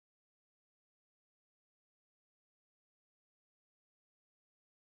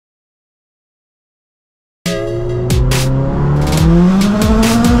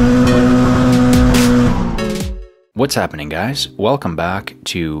What's happening, guys? Welcome back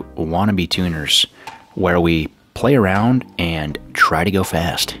to Wannabe Tuners, where we play around and try to go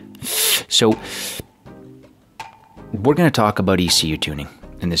fast. So, we're going to talk about ECU tuning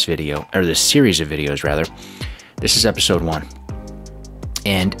in this video, or this series of videos, rather. This is episode 1.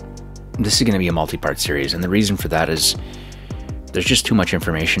 And this is going to be a multi-part series, and the reason for that is there's just too much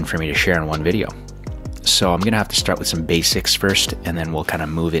information for me to share in one video. So I'm going to have to start with some basics first, and then we'll kind of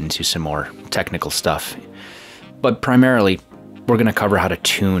move into some more technical stuff. But primarily, we're going to cover how to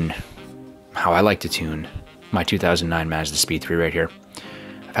tune, how I like to tune my 2009 Mazdaspeed V3 right here.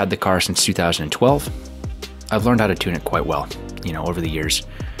 I've had the car since 2012. I've learned how to tune it quite well, you know, over the years.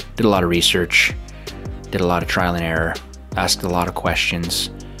 Did a lot of research, did a lot of trial and error, asked a lot of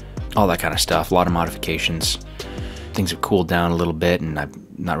questions, all that kind of stuff, a lot of modifications. Things have cooled down a little bit, and I'm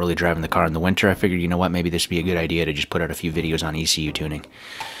not really driving the car in the winter. I figured, you know what, maybe this would be a good idea to just put out a few videos on ECU tuning.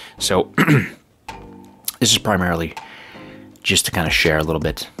 So this is primarily just to kind of share a little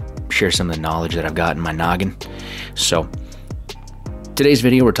bit, share some of the knowledge that I've got in my noggin. So today's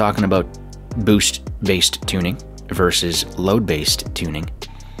video, we're talking about boost-based tuning versus load-based tuning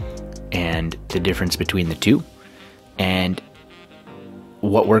and the difference between the two, and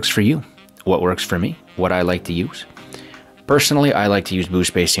what works for you, what works for me, what I like to use. Personally, I like to use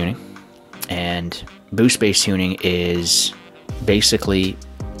boost-based tuning, and boost-based tuning is basically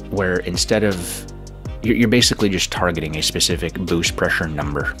where instead of, you're basically just targeting a specific boost pressure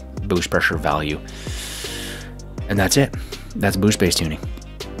number, boost pressure value, and that's it. That's boost-based tuning.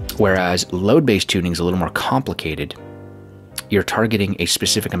 Whereas load-based tuning is a little more complicated. You're targeting a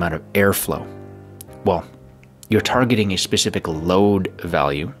specific amount of airflow. Well, you're targeting a specific load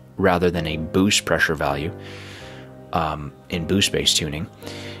value rather than a boost pressure value in boost-based tuning.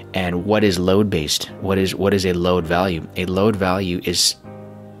 And what is load-based? What is a load value? A load value is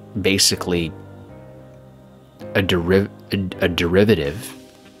basically a derivative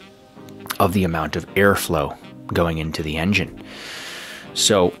of the amount of airflow going into the engine.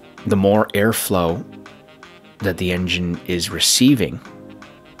 So the more airflow that the engine is receiving,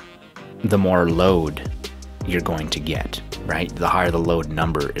 the more load you're going to get, right? The higher the load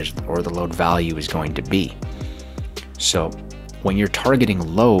number is, or the load value is going to be. So when you're targeting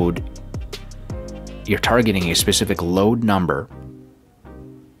load, you're targeting a specific load number.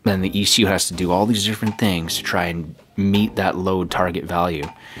 Then the ECU has to do all these different things to try and meet that load target value,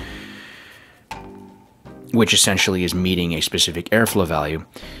 which essentially is meeting a specific airflow value.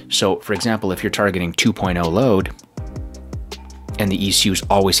 So for example, if you're targeting 2.0 load and the ECU is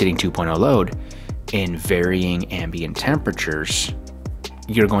always hitting 2.0 load in varying ambient temperatures,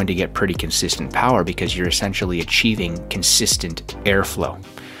 you're going to get pretty consistent power because you're essentially achieving consistent airflow.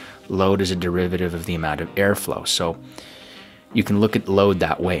 Load is a derivative of the amount of airflow. So you can look at load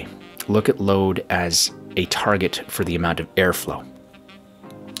that way. Look at load as a target for the amount of airflow.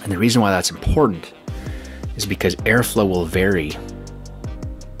 And the reason why that's important is because airflow will vary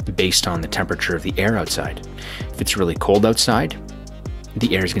based on the temperature of the air outside. If it's really cold outside,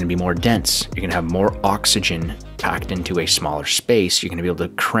 the air is going to be more dense. You're going to have more oxygen packed into a smaller space. You're going to be able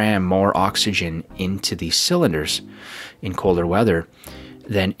to cram more oxygen into these cylinders in colder weather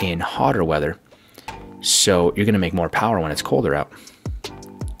than in hotter weather. So you're going to make more power when it's colder out,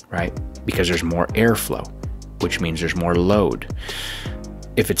 right? Because there's more airflow, which means there's more load.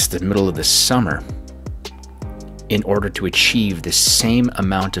 If it's the middle of the summer, in order to achieve the same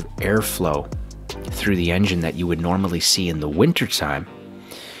amount of airflow through the engine that you would normally see in the wintertime,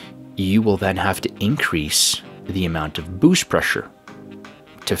 you will then have to increase the amount of boost pressure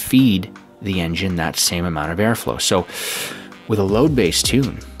to feed the engine that same amount of airflow. So with a load-based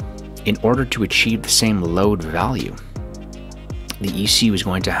tune, in order to achieve the same load value, the ECU is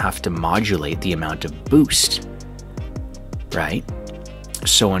going to have to modulate the amount of boost, right?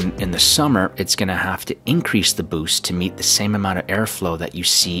 So in the summer, it's going to have to increase the boost to meet the same amount of airflow that you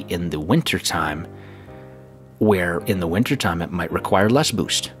see in the wintertime, where in the wintertime it might require less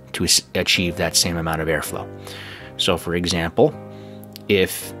boost to achieve that same amount of airflow. So for example,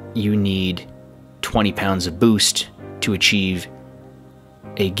 if you need 20 pounds of boost to achieve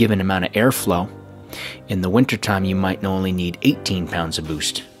a given amount of airflow, in the wintertime you might only need 18 pounds of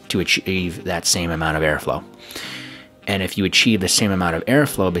boost to achieve that same amount of airflow. And if you achieve the same amount of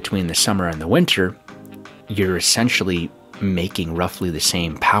airflow between the summer and the winter, you're essentially making roughly the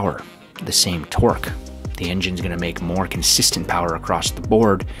same power, the same torque. The engine's going to make more consistent power across the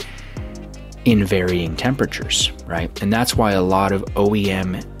board in varying temperatures, right? And that's why a lot of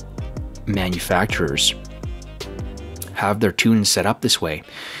OEM manufacturers have their tunes set up this way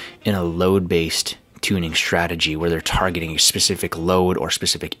in a load-based tuning strategy where they're targeting a specific load or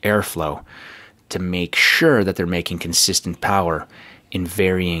specific airflow to make sure that they're making consistent power in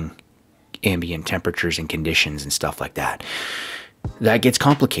varying ambient temperatures and conditions and stuff like that. That gets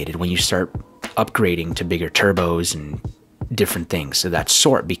complicated when you start upgrading to bigger turbos and different things of that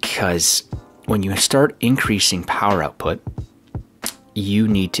sort, because when you start increasing power output, you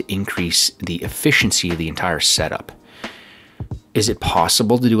need to increase the efficiency of the entire setup. Is it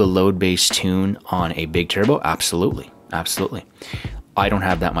possible to do a load-based tune on a big turbo? Absolutely. Absolutely. I don't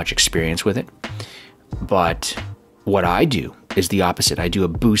have that much experience with it, but what I do is the opposite. I do a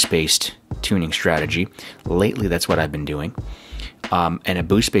boost-based tuning strategy. Lately, that's what I've been doing. And a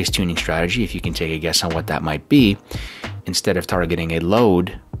boost-based tuning strategy, if you can take a guess on what that might be, instead of targeting a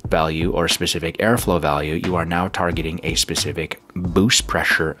load value or a specific airflow value, you are now targeting a specific boost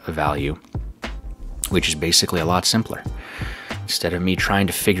pressure value, which is basically a lot simpler. Instead of me trying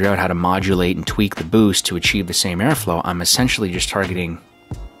to figure out how to modulate and tweak the boost to achieve the same airflow, I'm essentially just targeting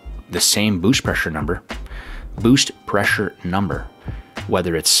the same boost pressure number,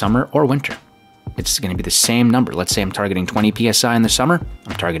 whether it's summer or winter. It's going to be the same number. Let's say I'm targeting 20 psi in the summer,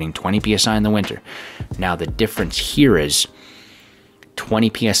 I'm targeting 20 psi in the winter. Now the difference here is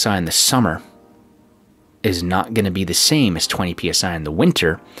 20 psi in the summer is not going to be the same as 20 psi in the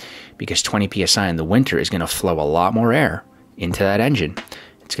winter, because 20 psi in the winter is going to flow a lot more air into that engine.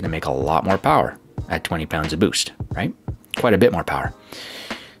 It's going to make a lot more power at 20 pounds of boost, right? Quite a bit more power.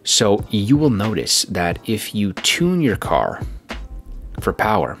 So you will notice that if you tune your car for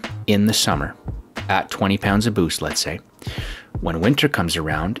power in the summer at 20 pounds of boost, let's say, when winter comes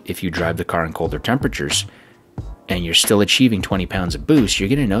around, if you drive the car in colder temperatures and you're still achieving 20 pounds of boost, you're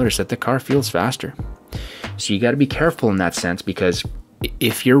going to notice that the car feels faster. So you got to be careful in that sense, because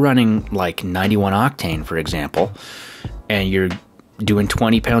if you're running like 91 octane, for example, and you're doing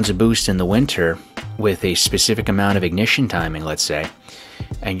 20 pounds of boost in the winter with a specific amount of ignition timing, let's say,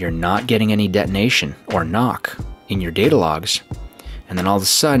 and you're not getting any detonation or knock in your data logs, and then all of a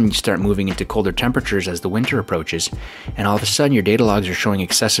sudden you start moving into colder temperatures as the winter approaches, and all of a sudden your data logs are showing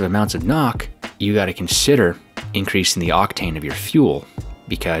excessive amounts of knock, you got to consider increasing the octane of your fuel,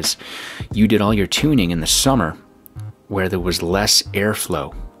 because you did all your tuning in the summer where there was less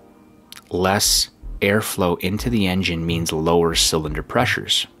airflow. Less airflow into the engine means lower cylinder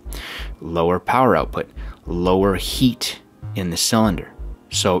pressures, lower power output, lower heat in the cylinder.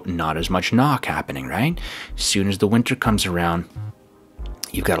 So not as much knock happening, right? As soon as the winter comes around,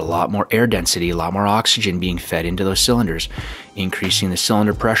 you've got a lot more air density, a lot more oxygen being fed into those cylinders. Increasing the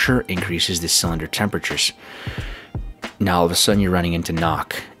cylinder pressure increases the cylinder temperatures. Now all of a sudden you're running into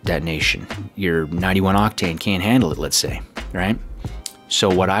knock, detonation. Your 91 octane can't handle it, let's say, right? So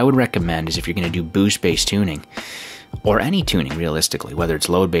what I would recommend is, if you're going to do boost-based tuning, or any tuning realistically, whether it's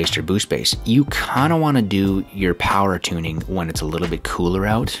load-based or boost-based, you kind of want to do your power tuning when it's a little bit cooler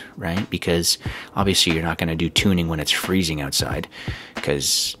out, right? Because obviously you're not going to do tuning when it's freezing outside,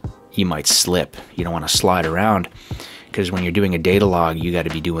 because you might slip. You don't want to slide around, because when you're doing a data log, you got to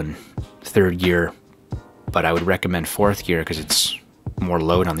be doing third gear, but I would recommend fourth gear because it's more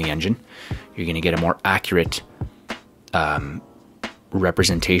load on the engine. You're going to get a more accurate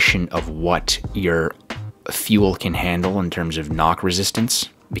representation of what your fuel can handle in terms of knock resistance,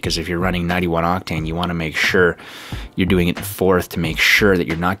 because if you're running 91 octane, you want to make sure you're doing it in fourth to make sure that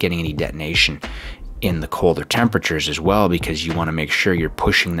you're not getting any detonation in the colder temperatures as well, because you want to make sure you're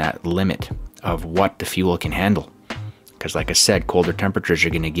pushing that limit of what the fuel can handle. Because like I said, colder temperatures are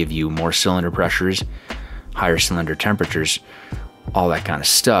going to give you more cylinder pressures, higher cylinder temperatures, all that kind of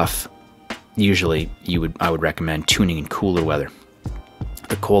stuff. Usually I would recommend tuning in cooler weather.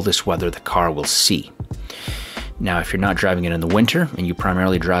 The coldest weather the car will see. Now, if you're not driving it in the winter and you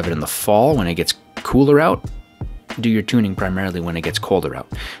primarily drive it in the fall when it gets cooler out, do your tuning primarily when it gets colder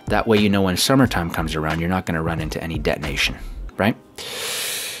out. That way you know when summertime comes around, you're not going to run into any detonation, right?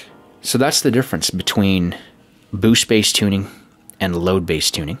 So that's the difference between boost-based tuning and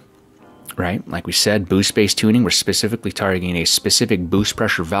load-based tuning, right? Like we said, boost-based tuning, we're specifically targeting a specific boost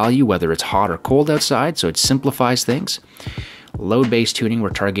pressure value, whether it's hot or cold outside, so it simplifies things. Load-based tuning, we're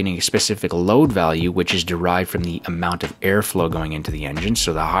targeting a specific load value, which is derived from the amount of airflow going into the engine.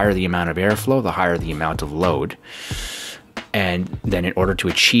 So the higher the amount of airflow, the higher the amount of load. And then in order to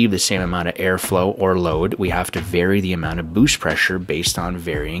achieve the same amount of airflow or load, we have to vary the amount of boost pressure based on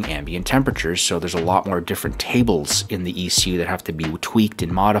varying ambient temperatures. So there's a lot more different tables in the ECU that have to be tweaked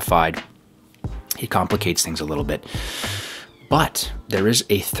and modified. It complicates things a little bit. But there is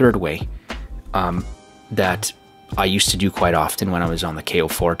a third way that I used to do quite often when I was on the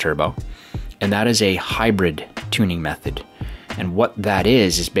KO4 Turbo, and that is a hybrid tuning method. And what that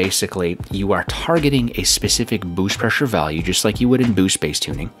is basically you are targeting a specific boost pressure value, just like you would in boost-based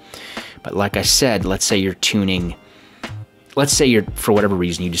tuning. But like I said, let's say you're tuning, let's say you're, for whatever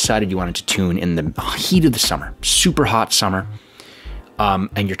reason, you decided you wanted to tune in the heat of the summer, super hot summer,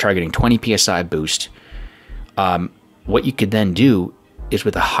 and you're targeting 20 PSI boost. What you could then do is,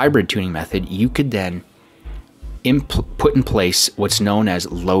 with a hybrid tuning method, you could then put in place what's known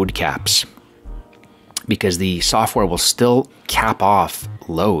as load caps, because the software will still cap off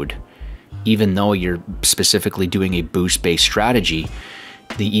load even though you're specifically doing a boost-based strategy.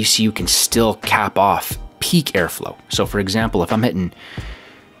 The ECU can still cap off peak airflow. So for example, if I'm hitting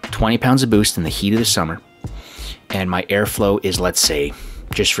 20 pounds of boost in the heat of the summer and my airflow is, let's say,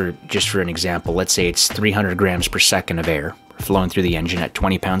 just for an example, let's say it's 300 grams per second of air flowing through the engine at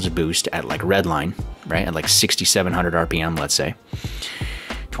 20 pounds of boost at like red line, right? At like 6,700 RPM, let's say.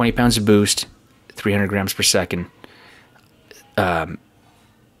 20 pounds of boost, 300 grams per second, at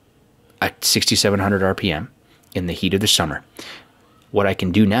 6,700 RPM in the heat of the summer. What I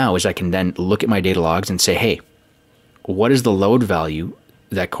can do now is I can then look at my data logs and say, hey, what is the load value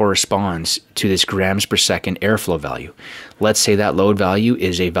that corresponds to this grams per second airflow value? Let's say that load value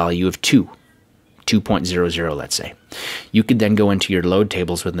is a value of 2.00, let's say. You could then go into your load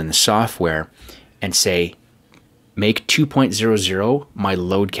tables within the software and say, make 2.00 my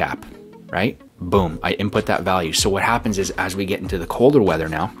load cap, right? Boom, I input that value. So what happens is, as we get into the colder weather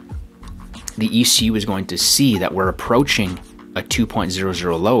now, the ECU is going to see that we're approaching a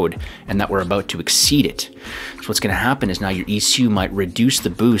 2.00 load and that we're about to exceed it. So what's going to happen is now your ECU might reduce the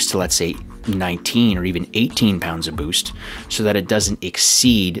boost to, let's say, 19 or even 18 pounds of boost, so that it doesn't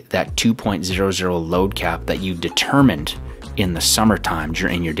exceed that 2.00 load cap that you determined in the summertime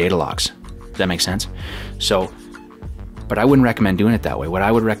in your data logs. Does that make sense? So, but I wouldn't recommend doing it that way. What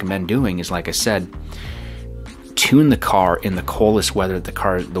I would recommend doing is, like I said, tune the car in the coldest weather the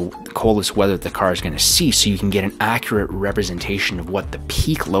coldest weather the car is going to see, so you can get an accurate representation of what the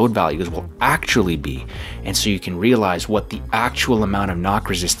peak load values will actually be, and so you can realize what the actual amount of knock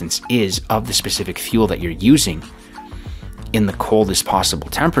resistance is of the specific fuel that you're using in the coldest possible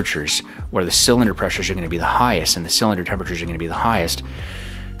temperatures, where the cylinder pressures are going to be the highest and the cylinder temperatures are going to be the highest.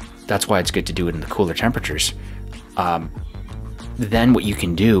 That's why it's good to do it in the cooler temperatures. Then what you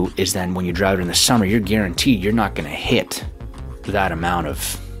can do is, then when you drive it in the summer, you're guaranteed you're not going to hit that amount of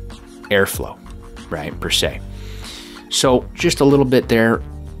airflow, right, per se. So just a little bit there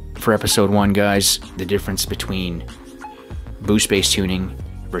for episode 1, guys, the difference between boost-based tuning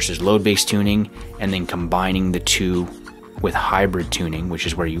versus load-based tuning, and then combining the two with hybrid tuning, which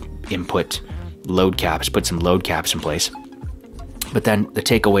is where you input load caps, put some load caps in place. But then the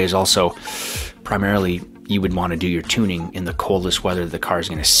takeaway is also, primarily, you would want to do your tuning in the coldest weather the car is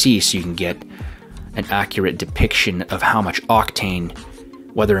going to see, so you can get an accurate depiction of how much octane,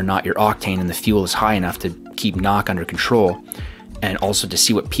 whether or not your octane in the fuel is high enough to keep knock under control, and also to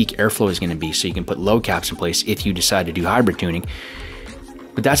see what peak airflow is going to be, so you can put load caps in place if you decide to do hybrid tuning.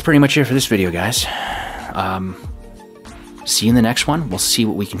 But that's pretty much it for this video, guys. See you in the next one. We'll see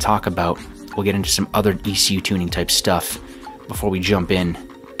what we can talk about. We'll get into some other ECU tuning type stuff before we jump in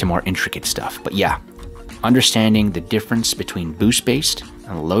to more intricate stuff. But yeah, understanding the difference between boost-based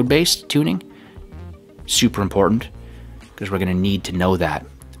and load-based tuning, super important, because we're going to need to know that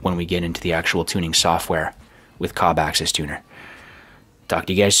when we get into the actual tuning software with Cobb Accesstuner. Talk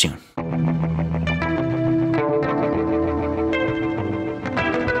to you guys soon.